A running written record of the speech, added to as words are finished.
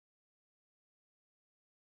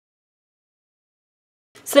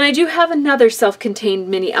So then I do have another self-contained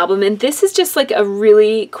mini album, and this is just like a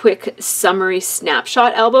really quick summary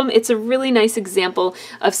snapshot album. It's a really nice example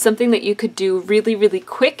of something that you could do really, really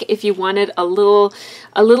quick if you wanted a little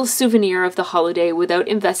souvenir of the holiday without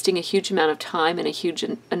investing a huge amount of time and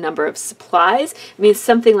a number of supplies. I mean,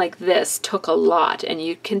 something like this took a lot, and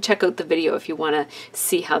you can check out the video if you want to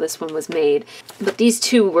see how this one was made. But these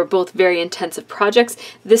two were both very intensive projects.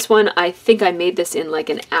 This one, I think I made this in like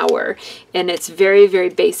an hour, and it's very,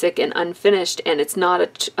 very basic and unfinished, and it's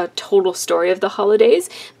not a total story of the holidays,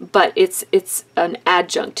 but it's an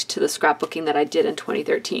adjunct to the scrapbooking that I did in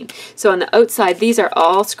 2013. So on the outside, these are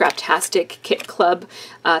all Scraptastic Kit Club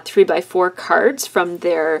 3x4 cards from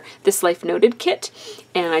their This Life Noted kit,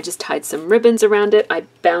 and I just tied some ribbons around it. I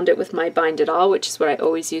bound it with my Bind It All, which is what I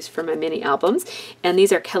always use for my mini albums, and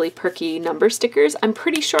these are Kelly Perky number stickers. I'm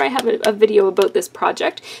pretty sure I have a video about this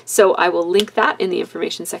project, so I will link that in the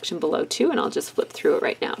information section below too, and I'll just flip through it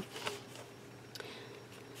right now.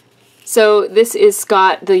 So this is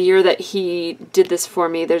Scott, the year that he did this for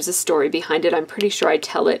me. There's a story behind it. I'm pretty sure I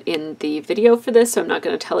tell it in the video for this, so I'm not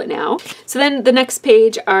going to tell it now. So then the next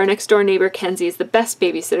page, our next door neighbor Kenzie is the best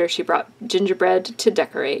babysitter. She brought gingerbread to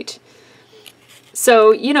decorate.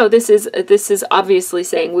 So, you know, this is obviously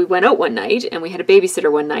saying we went out one night and we had a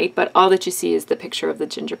babysitter one night, but all that you see is the picture of the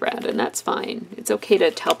gingerbread, and that's fine. It's okay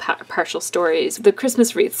to tell partial stories. The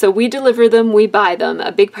Christmas wreaths. So we deliver them, we buy them.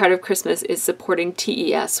 A big part of Christmas is supporting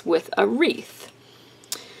TES with a wreath.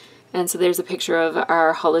 And so there's a picture of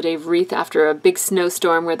our holiday wreath after a big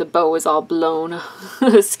snowstorm where the bow was all blown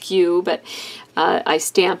askew, but I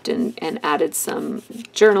stamped and added some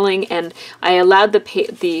journaling, and I allowed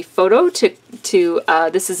the photo to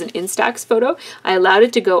this is an Instax photo. I allowed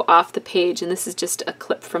it to go off the page, and this is just a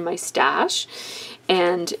clip from my stash,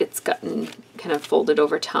 and it's gotten kind of folded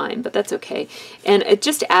over time, but that's okay. And it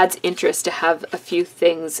just adds interest to have a few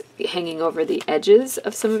things hanging over the edges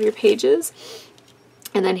of some of your pages.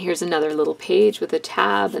 And then here's another little page with a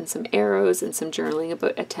tab and some arrows and some journaling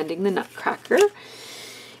about attending the Nutcracker.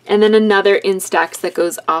 And then another Instax that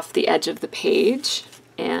goes off the edge of the page,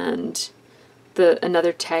 and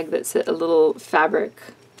another tag that's a little fabric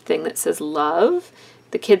thing that says love.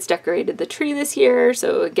 The kids decorated the tree this year,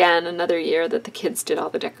 so again, another year that the kids did all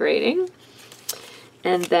the decorating.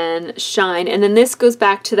 And then shine, and then this goes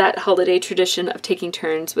back to that holiday tradition of taking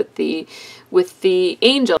turns with the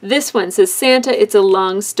angel. This one says Santa, it's a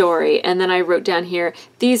long story, and then I wrote down here,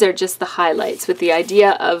 these are just the highlights, with the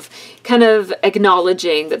idea of kind of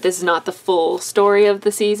acknowledging that this is not the full story of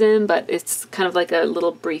the season, but it's kind of like a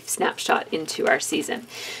little brief snapshot into our season.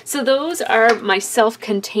 So those are my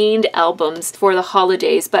self-contained albums for the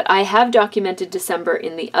holidays, but I have documented December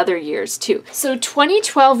in the other years too. So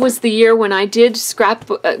 2012 was the year when I did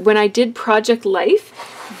Project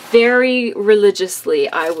Life very religiously.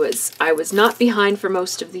 I was not behind for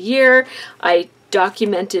most of the year. I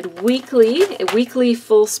documented weekly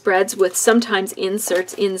full spreads with sometimes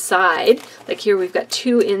inserts inside. Like here we've got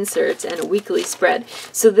 2 inserts and a weekly spread.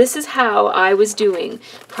 So this is how I was doing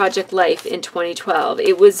Project Life in 2012.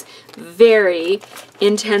 It was very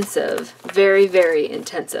intensive, very, very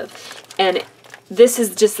intensive. And this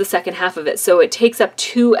is just the second half of it. So it takes up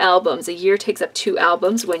 2 albums. A year takes up 2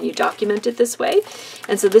 albums when you document it this way.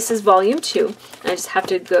 And so this is volume 2. I just have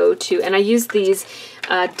to go to, and I use these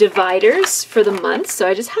dividers for the months. So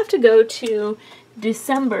I just have to go to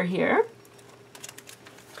December here.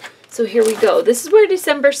 So here we go. This is where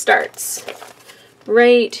December starts.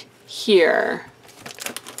 Right here.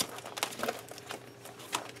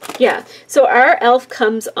 Yeah, so our elf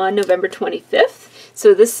comes on November 25th.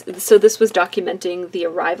 So this was documenting the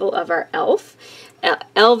arrival of our elf.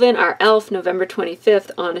 Elvin, our elf, November 25th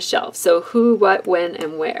on a shelf. So who, what, when,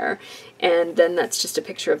 and where. And then that's just a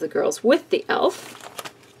picture of the girls with the elf.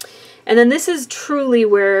 And then this is truly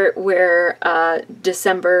where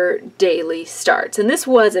December daily starts. And this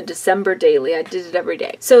was a December daily. I did it every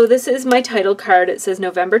day. So this is my title card. It says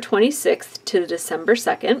November 26th to December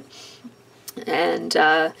 2nd.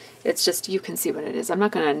 And it's just, you can see what it is. I'm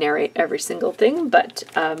not going to narrate every single thing, but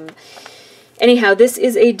anyhow, this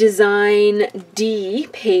is a Design D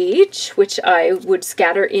page, which I would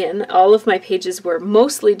scatter in. All of my pages were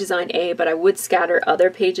mostly Design A, but I would scatter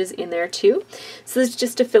other pages in there too. So this is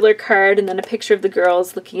just a filler card, and then a picture of the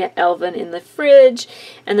girls looking at Elvin in the fridge.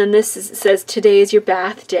 And then this says, today is your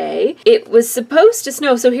bath day. It was supposed to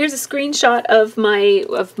snow. So here's a screenshot of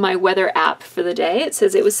my weather app for the day. It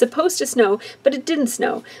says it was supposed to snow, but it didn't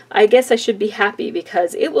snow. I guess I should be happy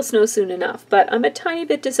because it will snow soon enough, but I'm a tiny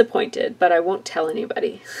bit disappointed, but I won't tell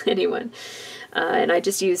anyone. And I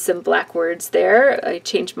just used some black words there. I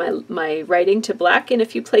changed my writing to black in a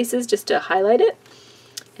few places just to highlight it.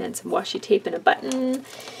 and some washi tape and a button.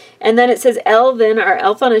 And then it says Elvin, our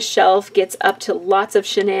elf on a shelf, gets up to lots of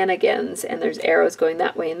shenanigans, and there's arrows going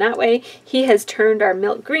that way and that way. He has turned our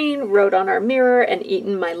milk green, wrote on our mirror, and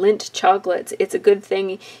eaten my Lindt chocolates. It's a good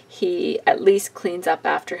thing he at least cleans up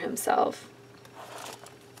after himself.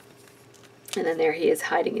 And then there he is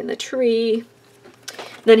hiding in the tree.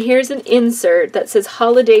 Then here's an insert that says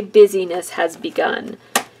holiday busyness has begun.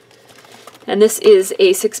 And this is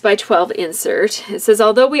a 6x12 insert. It says,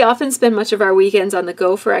 although we often spend much of our weekends on the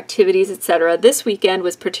go for activities, etc., this weekend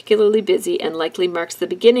was particularly busy and likely marks the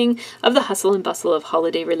beginning of the hustle and bustle of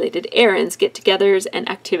holiday-related errands, get-togethers, and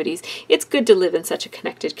activities. It's good to live in such a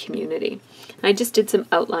connected community. I just did some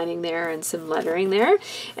outlining there and some lettering there.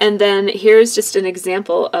 And then here's just an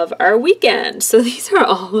example of our weekend. So these are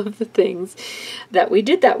all of the things that we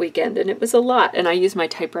did that weekend, and it was a lot. And I used my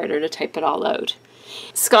typewriter to type it all out.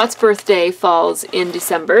 Scott's birthday falls in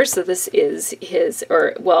December, so this is his,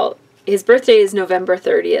 or well, his birthday is November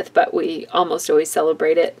 30th, but we almost always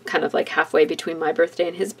celebrate it kind of like halfway between my birthday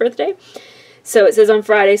and his birthday. So it says on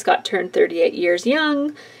Friday, Scott turned 38 years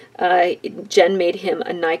young. Jen made him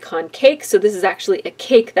a Nikon cake, so this is actually a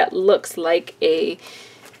cake that looks like a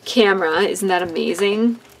camera. Isn't that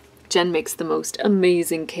amazing? Jen makes the most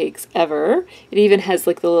amazing cakes ever. It even has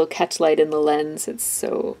like the little catch light in the lens. It's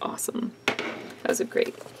so awesome. That was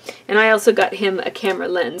great. And I also got him a camera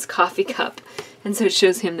lens coffee cup. And so it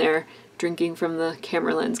shows him there drinking from the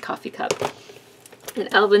camera lens coffee cup.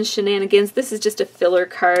 And Alvin's Shenanigans, this is just a filler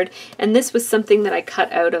card. And this was something that I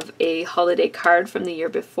cut out of a holiday card from the year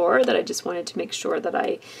before that I just wanted to make sure that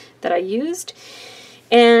I used.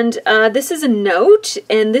 And this is a note,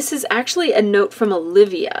 and this is actually a note from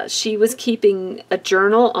Olivia. She was keeping a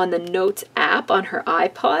journal on the Notes app on her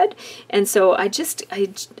iPod, and so I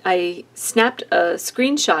snapped a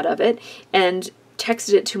screenshot of it and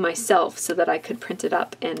texted it to myself so that I could print it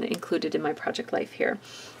up and include it in my project life here.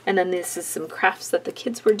 And then this is some crafts that the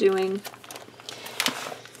kids were doing.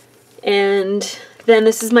 And then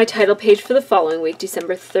this is my title page for the following week,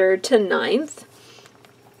 December 3rd to 9th.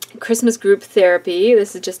 Christmas group therapy.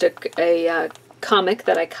 This is just a comic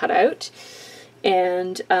that I cut out.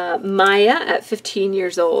 And Maya at 15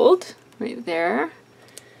 years old, right there.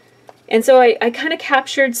 And so I kind of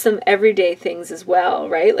captured some everyday things as well,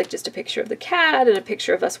 right? Like just a picture of the cat and a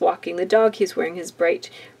picture of us walking the dog. He's wearing his bright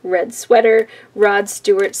red sweater. Rod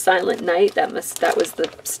Stewart's Silent Night. That was the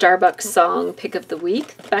Starbucks song pick of the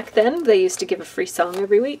week back then. They used to give a free song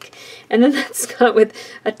every week. And then that's got with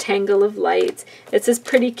a tangle of lights. It says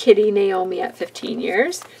Pretty Kitty Naomi at 15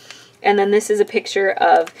 years. And then this is a picture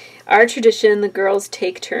of our tradition. The girls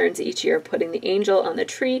take turns each year putting the angel on the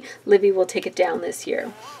tree. Livy will take it down this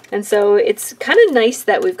year. And so it's kind of nice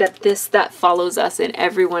that we've got this that follows us in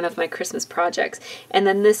every one of my Christmas projects. And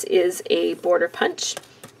then this is a border punch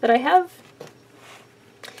that I have.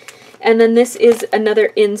 And then this is another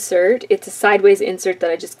insert. It's a sideways insert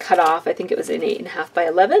that I just cut off. I think it was an 8.5 by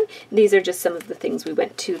 11. These are just some of the things we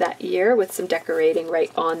went to that year with some decorating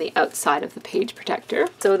right on the outside of the page protector.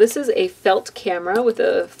 So this is a felt camera with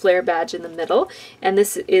a flare badge in the middle. And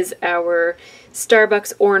this is our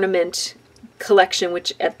Starbucks ornament collection,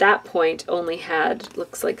 which at that point only had,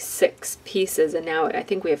 looks like 6 pieces. And now I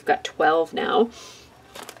think we have got 12 now.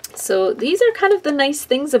 So these are kind of the nice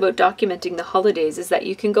things about documenting the holidays, is that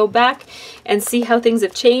you can go back and see how things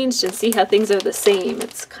have changed and see how things are the same.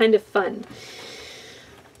 It's kind of fun.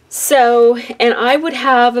 So, and I would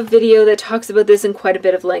have a video that talks about this in quite a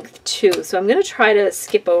bit of length too. So I'm going to try to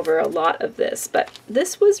skip over a lot of this, but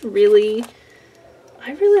this was really,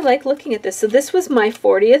 I really like looking at this. So this was my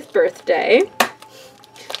 40th birthday.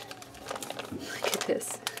 Look at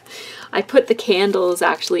this. I put the candles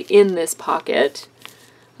actually in this pocket.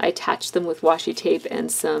 I attached them with washi tape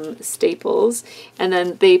and some staples, and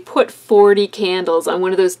then they put 40 candles on one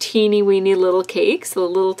of those teeny weeny little cakes, the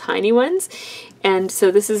little tiny ones. And so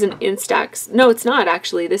this is an Instax. No, it's not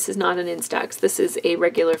actually. This is not an Instax. This is a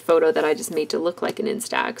regular photo that I just made to look like an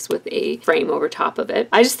Instax with a frame over top of it.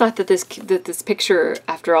 I just thought that this picture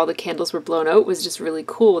after all the candles were blown out was just really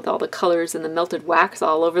cool with all the colors and the melted wax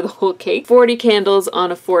all over the whole cake. 40 candles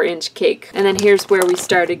on a 4-inch cake. And then here's where we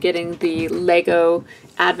started getting the Lego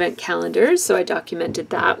advent calendars, so I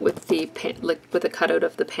documented that with with a cutout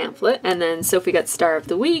of the pamphlet. And then Sophie got Star of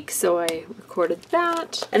the Week, so I recorded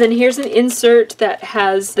that. And then here's an insert that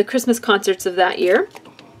has the Christmas concerts of that year.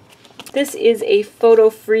 This is a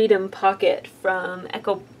Photo Freedom pocket from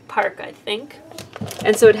Echo Park, I think.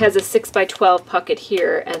 And so it has a 6x12 pocket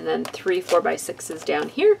here, and then 3 4x6s down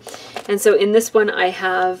here. And so in this one I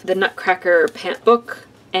have the Nutcracker pant book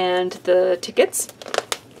and the tickets.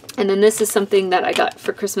 And then this is something that I got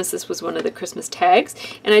for Christmas. This was one of the Christmas tags.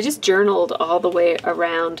 And I just journaled all the way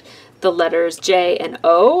around the letters J and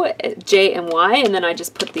O, J and Y, and then I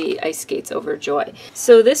just put the ice skates over joy.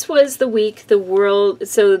 So this was the week the world,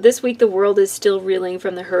 this week the world is still reeling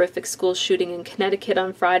from the horrific school shooting in Connecticut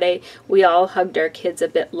on Friday. We all hugged our kids a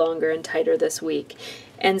bit longer and tighter this week.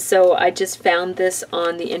 And so I just found this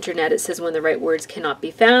on the internet. It says, when the right words cannot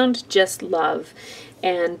be found, just love.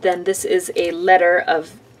 And then this is a letter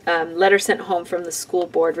sent home from the school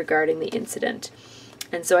board regarding the incident.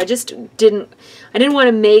 And so I just didn't want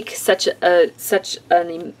to make such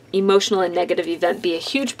an emotional and negative event be a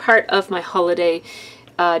huge part of my holiday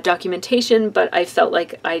documentation, but I felt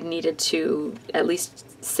like I needed to at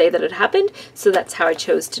least say that it happened, so that's how I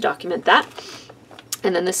chose to document that.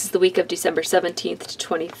 And then this is the week of December 17th to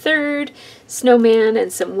 23rd, snowman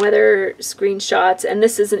and some weather screenshots. And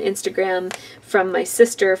this is an Instagram from my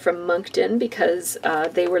sister from Moncton, because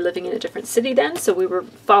they were living in a different city then. So we were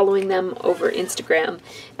following them over Instagram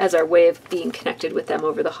as our way of being connected with them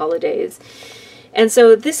over the holidays. And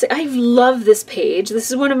so this, I love this page. This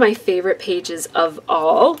is one of my favorite pages of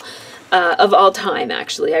all time,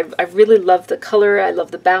 actually. I really love the color, I love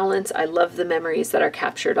the balance, I love the memories that are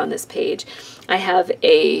captured on this page. I have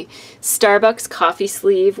a Starbucks coffee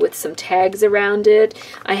sleeve with some tags around it.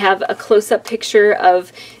 I have a close-up picture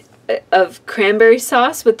of cranberry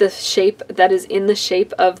sauce with the shape that is in the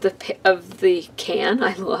shape of the can.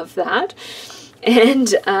 I love that.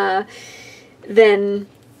 And then,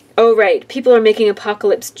 oh right, people are making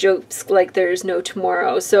apocalypse jokes like there's no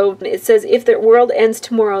tomorrow. So it says, if the world ends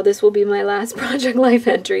tomorrow, this will be my last Project Life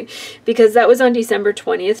entry, because that was on December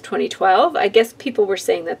 20th, 2012. I guess people were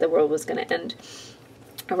saying that the world was going to end.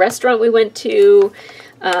 A restaurant we went to,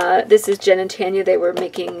 this is Jen and Tanya. They were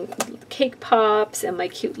making cake pops, and my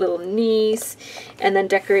cute little niece, and then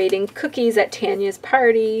decorating cookies at Tanya's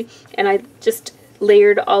party. And I just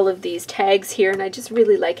layered all of these tags here, and I just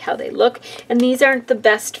really like how they look. And these aren't the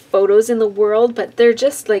best photos in the world, but they're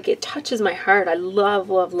just like, it touches my heart. I love,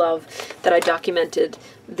 love, love that I documented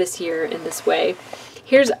this year in this way.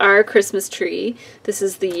 Here's our Christmas tree. This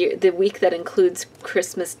is the week that includes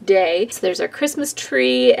Christmas Day. So there's our Christmas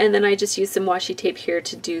tree, and then I just used some washi tape here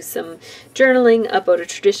to do some journaling about a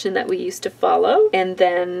tradition that we used to follow, and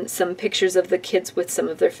then some pictures of the kids with some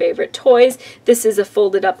of their favorite toys. This is a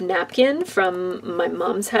folded up napkin from my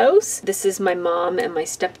mom's house. This is my mom and my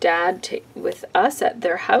stepdad with us at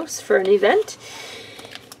their house for an event.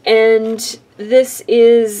 And this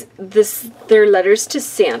is their letters to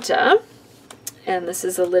Santa. And this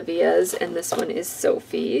is Olivia's, and this one is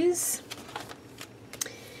Sophie's.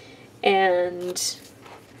 And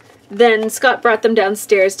then Scott brought them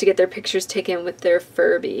downstairs to get their pictures taken with their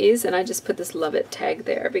Furbies, and I just put this love it tag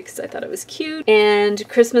there because I thought it was cute. And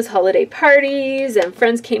Christmas holiday parties, and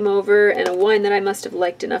friends came over, and a wine that I must have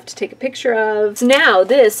liked enough to take a picture of. So now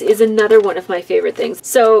this is another one of my favorite things.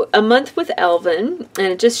 So a month with Elvin, and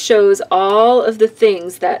it just shows all of the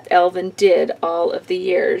things that Elvin did all of the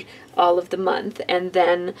year, all of the month, and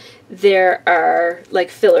then there are like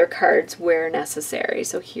filler cards where necessary.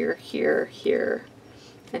 So here, here, here,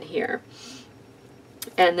 and here.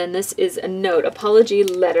 And then this is a note, apology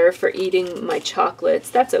letter for eating my chocolates.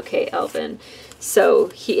 That's okay, Elvin. So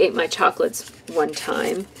he ate my chocolates one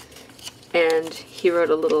time, and he wrote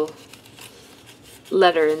a little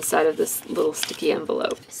letter inside of this little sticky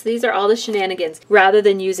envelope. So these are all the shenanigans. Rather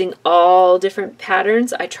than using all different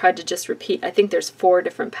patterns, I tried to just repeat, I think there's 4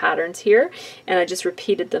 different patterns here, and I just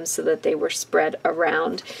repeated them so that they were spread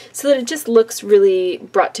around, so that it just looks really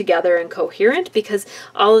brought together and coherent, because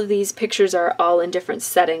all of these pictures are all in different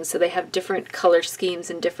settings, so they have different color schemes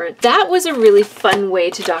and different. That was a really fun way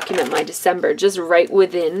to document my December, just right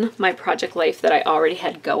within my project life that I already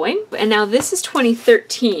had going. And now this is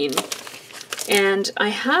 2013. And I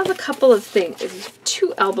have a couple of things,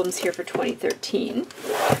 2 albums here for 2013.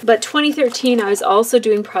 But 2013, I was also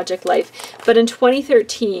doing Project Life. But in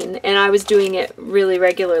 2013, and I was doing it really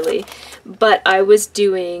regularly, but I was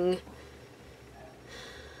doing,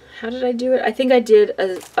 how did I do it? I think I did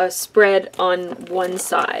a spread on one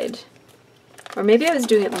side. Or maybe I was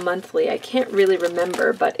doing it monthly. I can't really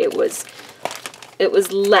remember, but it was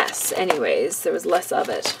less anyways. There was less of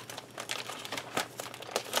it.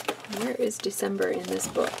 Where is December in this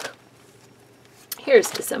book? Here's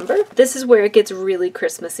December. This is where it gets really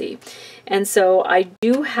Christmassy. And so I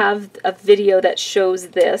do have a video that shows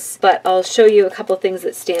this, but I'll show you a couple things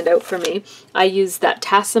that stand out for me. I use that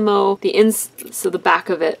Tassimo, so the back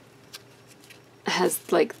of it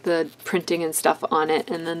has like the printing and stuff on it,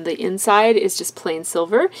 and then the inside is just plain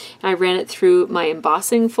silver. And I ran it through my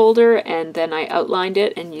embossing folder, and then I outlined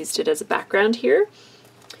it and used it as a background here.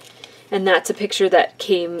 And that's a picture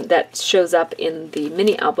that shows up in the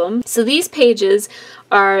mini album. So these pages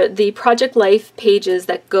are the Project Life pages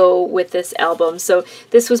that go with this album. So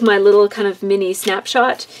this was my little kind of mini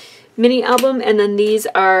snapshot mini album, and then these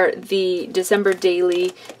are the December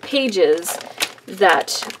daily pages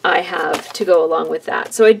that I have to go along with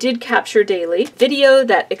that. So I did capture daily video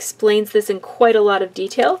that explains this in quite a lot of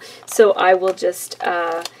detail, so I will just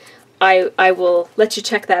I will let you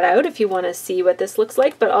check that out if you want to see what this looks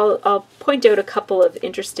like, but I'll point out a couple of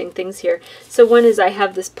interesting things here. So one is I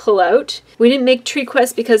have this pull-out. We didn't make tree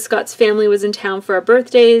quests because Scott's family was in town for our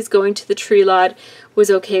birthdays. Going to the tree lot was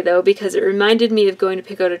okay though, because it reminded me of going to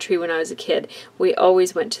pick out a tree when I was a kid. We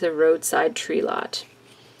always went to the roadside tree lot.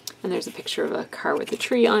 And there's a picture of a car with a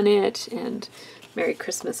tree on it, and Merry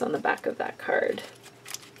Christmas on the back of that card.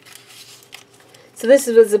 So this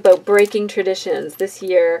was about breaking traditions. This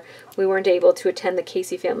year we weren't able to attend the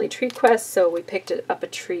Casey family tree quest, so we picked up a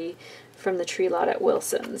tree from the tree lot at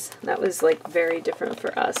Wilson's. That was like very different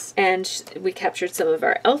for us. And we captured some of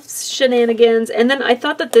our elf shenanigans. And then I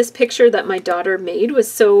thought that this picture that my daughter made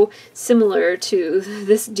was so similar to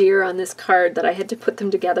this deer on this card that I had to put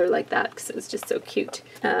them together like that because it was just so cute.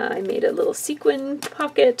 I made a little sequin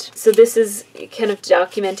pocket. So this is kind of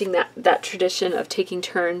documenting that tradition of taking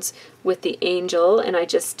turns with the angel, and I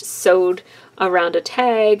just sewed around a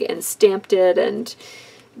tag and stamped it and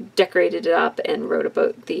decorated it up and wrote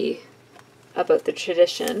about the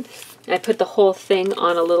tradition. I put the whole thing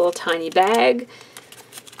on a little tiny bag,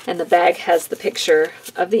 and the bag has the picture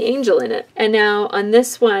of the angel in it. And now on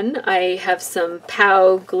this one I have some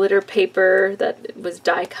POW glitter paper that was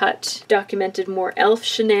die cut, documented more elf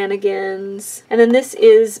shenanigans. And then this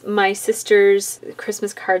is my sister's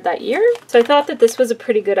Christmas card that year. So I thought that this was a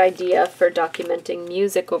pretty good idea for documenting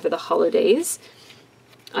music over the holidays.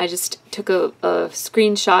 I just took a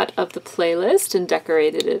screenshot of the playlist and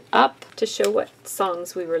decorated it up to show what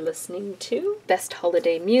songs we were listening to. Best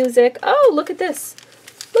holiday music. Oh, look at this.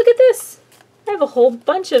 Look at this. I have a whole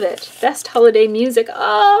bunch of it. Best holiday music.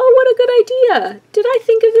 Oh, what a good idea. Did I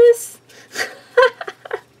think of this?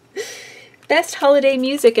 Best holiday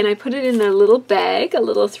music, and I put it in a little bag, a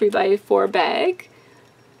little 3x4 bag.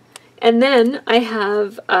 And then I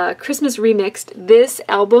have Christmas Remixed. This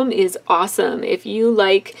album is awesome. If you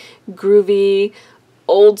like groovy,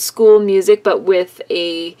 old school music, but with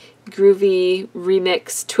a groovy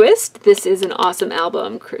remix twist, this is an awesome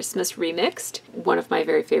album, Christmas Remixed. One of my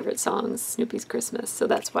very favorite songs, Snoopy's Christmas, so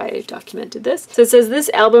that's why I documented this. So it says, this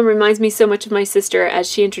album reminds me so much of my sister as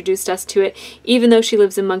she introduced us to it. Even though she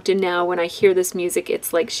lives in Moncton now, when I hear this music,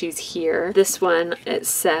 it's like she's here. This one, it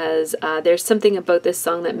says, there's something about this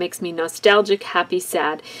song that makes me nostalgic, happy,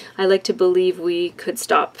 sad. I like to believe we could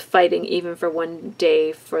stop fighting even for one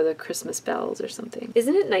day for the Christmas bells or something.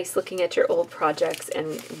 Isn't it nice looking at your old projects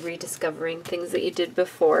and rediscovering things that you did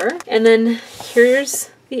before? And then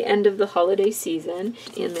here's the end of the holiday season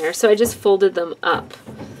in there. So I just folded them up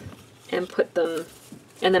and put them,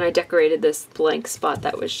 and then I decorated this blank spot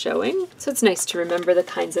that was showing. So it's nice to remember the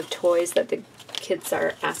kinds of toys that the kids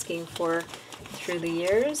are asking for through the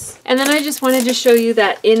years. And then I just wanted to show you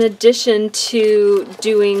that in addition to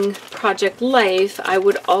doing Project Life, I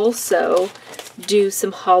would also do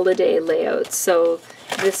some holiday layouts. So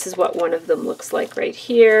this is what one of them looks like right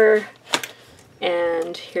here.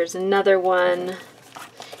 And here's another one.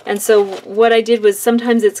 And so what I did was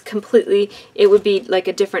sometimes it's completely, it would be like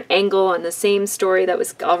a different angle on the same story that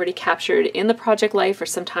was already captured in the Project Life, or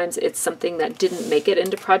sometimes it's something that didn't make it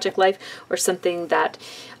into Project Life, or something that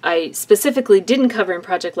I specifically didn't cover in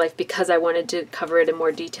Project Life because I wanted to cover it in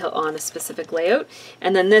more detail on a specific layout.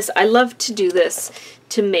 And then this, I love to do this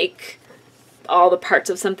to make all the parts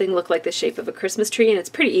of something look like the shape of a Christmas tree, and it's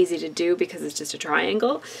pretty easy to do because it's just a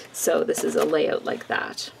triangle. So this is a layout like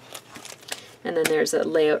that. And then there's a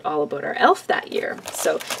layout all about our elf that year.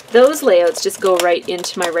 So those layouts just go right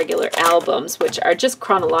into my regular albums, which are just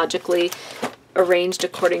chronologically arranged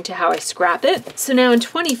according to how I scrap it. So now in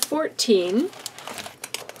 2014,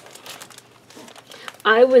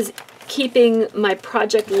 I was keeping my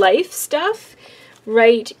Project Life stuff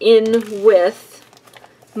right in with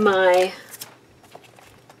my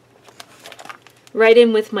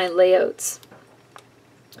layouts.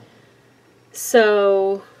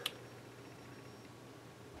 So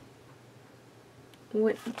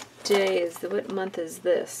what month is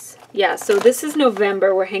this? Yeah, so this is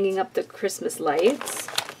November. We're hanging up the Christmas lights.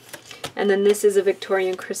 And then this is a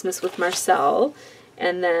Victorian Christmas with Marcel.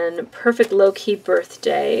 And then Perfect Low-Key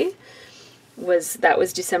Birthday was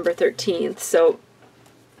December 13th. So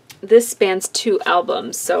this spans 2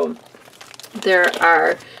 albums. So There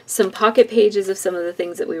are some pocket pages of some of the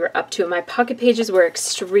things that we were up to. And my pocket pages were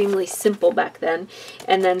extremely simple back then,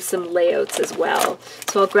 and then some layouts as well.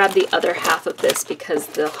 So I'll grab the other half of this because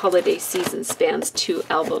the holiday season spans 2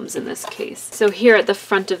 albums in this case. So here at the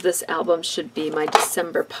front of this album should be my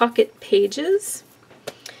December pocket pages.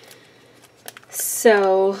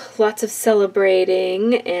 So lots of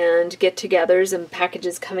celebrating and get-togethers and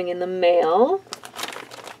packages coming in the mail.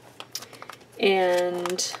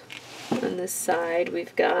 And on this side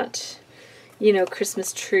we've got, you know,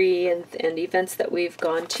 Christmas tree and events that we've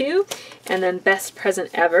gone to. And then best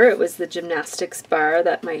present ever, it was the gymnastics bar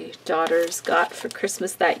that my daughters got for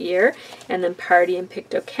Christmas that year. And then party in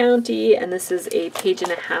Pictou County, and this is a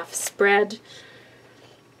 1.5-page spread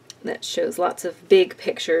that shows lots of big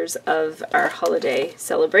pictures of our holiday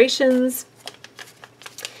celebrations.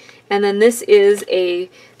 And then this is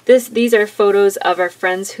these are photos of our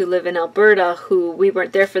friends who live in Alberta, who we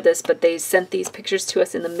weren't there for this, but they sent these pictures to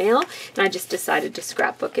us in the mail, and I just decided to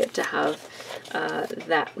scrapbook it to have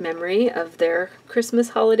that memory of their Christmas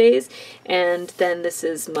holidays. And then this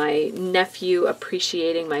is my nephew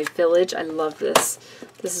appreciating my village. I love this.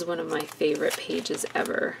 This is one of my favorite pages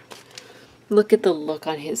ever. Look at the look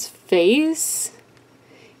on his face.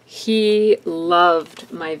 He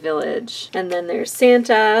loved my village. And then there's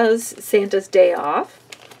Santa's Day Off.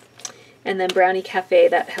 And then Brownie Cafe,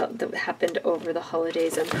 that happened over the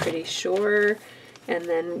holidays, I'm pretty sure. And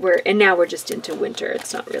then now we're just into winter.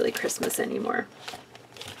 It's not really Christmas anymore.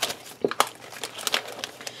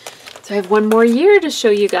 So I have one more year to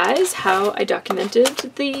show you guys how I documented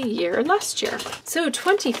the year last year. So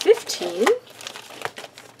 2015,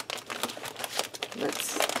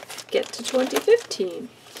 let's get to 2015.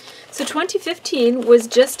 So 2015 was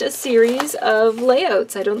just a series of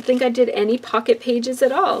layouts. I don't think I did any pocket pages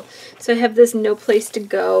at all. So I have this no place to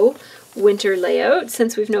go winter layout,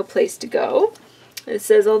 since we've no place to go. It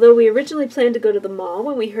says, although we originally planned to go to the mall,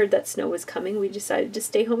 when we heard that snow was coming, we decided to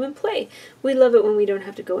stay home and play. We love it when we don't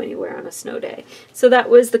have to go anywhere on a snow day. So that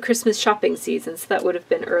was the Christmas shopping season, so that would have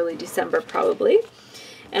been early December probably.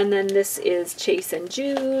 And then this is Chase and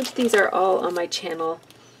Jude. These are all on my channel.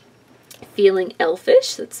 Feeling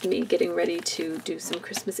Elfish, that's me getting ready to do some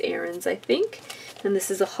Christmas errands, I think. And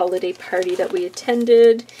this is a holiday party that we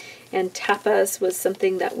attended. And tapas was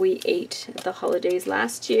something that we ate at the holidays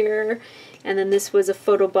last year. And then this was a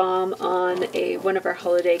photobomb on one of our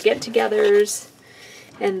holiday get-togethers.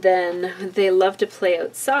 And then they love to play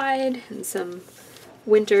outside, and some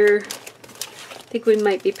winter. I think we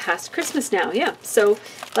might be past Christmas now, yeah. So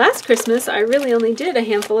last Christmas, I really only did a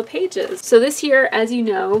handful of pages. So this year, as you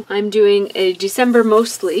know, I'm doing a December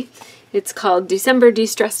mostly. It's called December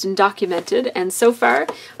De-Stressed and Documented, and so far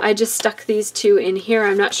I just stuck these 2 in here.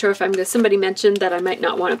 I'm not sure if somebody mentioned that I might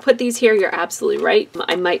not want to put these here. You're absolutely right.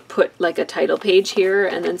 I might put like a title page here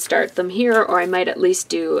and then start them here, or I might at least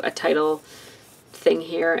do a title thing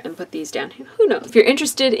here and put these down here. Who knows? If you're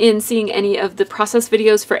interested in seeing any of the process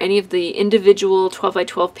videos for any of the individual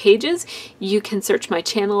 12x12 pages, you can search my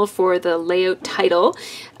channel for the layout title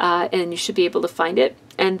and you should be able to find it.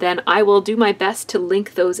 And then I will do my best to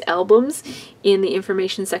link those albums in the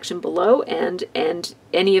information section below, and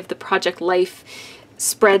any of the Project Life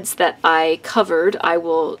spreads that I covered, I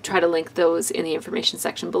will try to link those in the information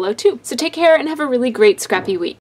section below too. So take care and have a really great scrappy week.